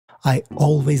I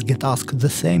always get asked the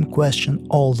same question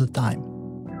all the time.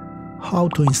 How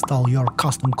to install your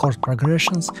custom chord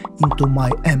progressions into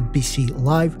my MPC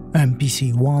Live,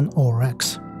 MPC One or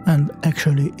X. And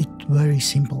actually it's very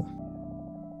simple.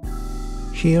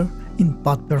 Here in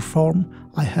Pad Perform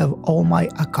I have all my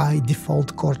AKAI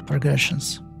default chord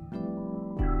progressions.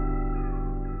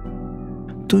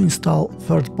 To install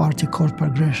third-party chord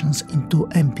progressions into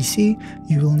MPC,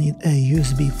 you will need a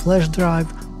USB flash drive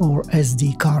or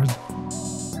SD card.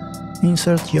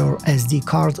 Insert your SD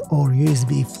card or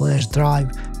USB flash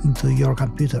drive into your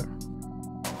computer.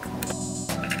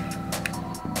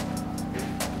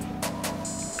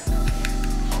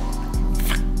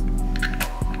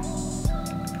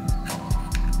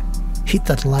 Hit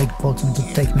that like button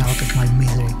to take me out of my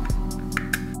misery.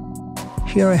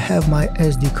 Here I have my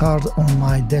SD card on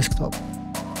my desktop.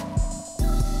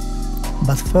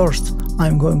 But first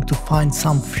I'm going to find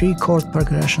some free chord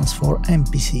progressions for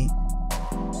MPC.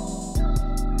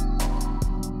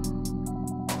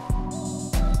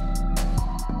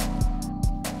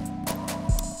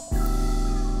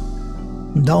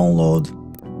 Download,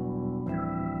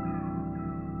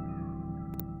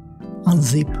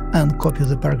 unzip and copy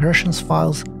the progressions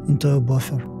files into a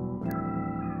buffer.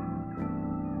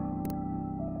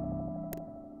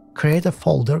 Create a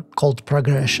folder called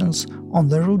Progressions on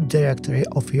the root directory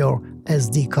of your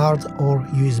SD card or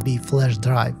USB flash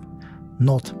drive.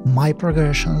 Not My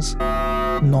Progressions,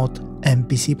 not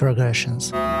MPC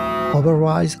Progressions.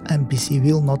 Otherwise MPC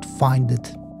will not find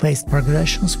it. Paste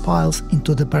progressions files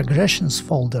into the Progressions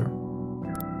folder.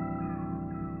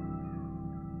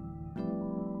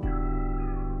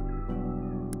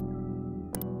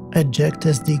 Eject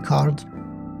SD card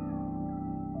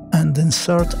and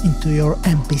insert into your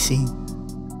MPC.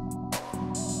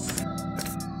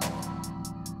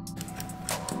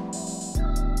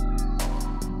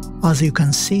 As you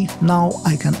can see, now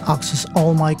I can access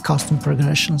all my custom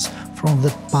progressions from the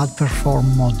Pad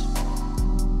Perform mod.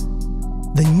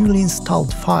 The newly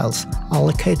installed files are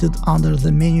located under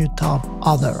the menu tab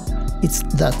Other. It's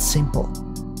that simple.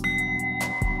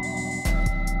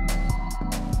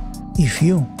 If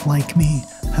you, like me,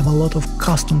 have a lot of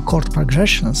custom chord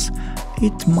progressions,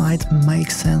 it might make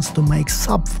sense to make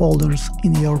subfolders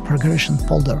in your progression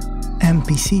folder.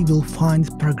 MPC will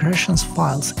find progressions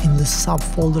files in the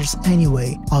subfolders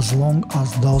anyway, as long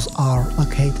as those are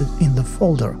located in the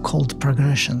folder called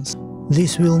Progressions.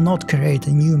 This will not create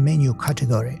a new menu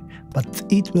category, but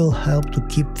it will help to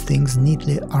keep things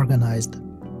neatly organized.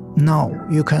 Now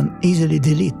you can easily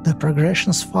delete the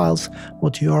progressions files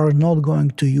what you are not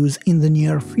going to use in the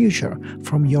near future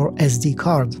from your SD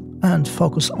card and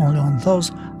focus only on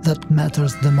those that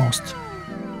matters the most.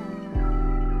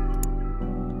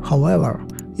 However,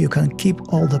 you can keep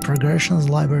all the progressions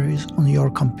libraries on your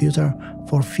computer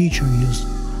for future use.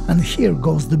 And here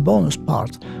goes the bonus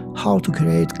part, how to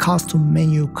create custom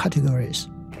menu categories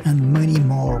and many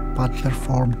more Pad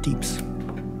Perform tips.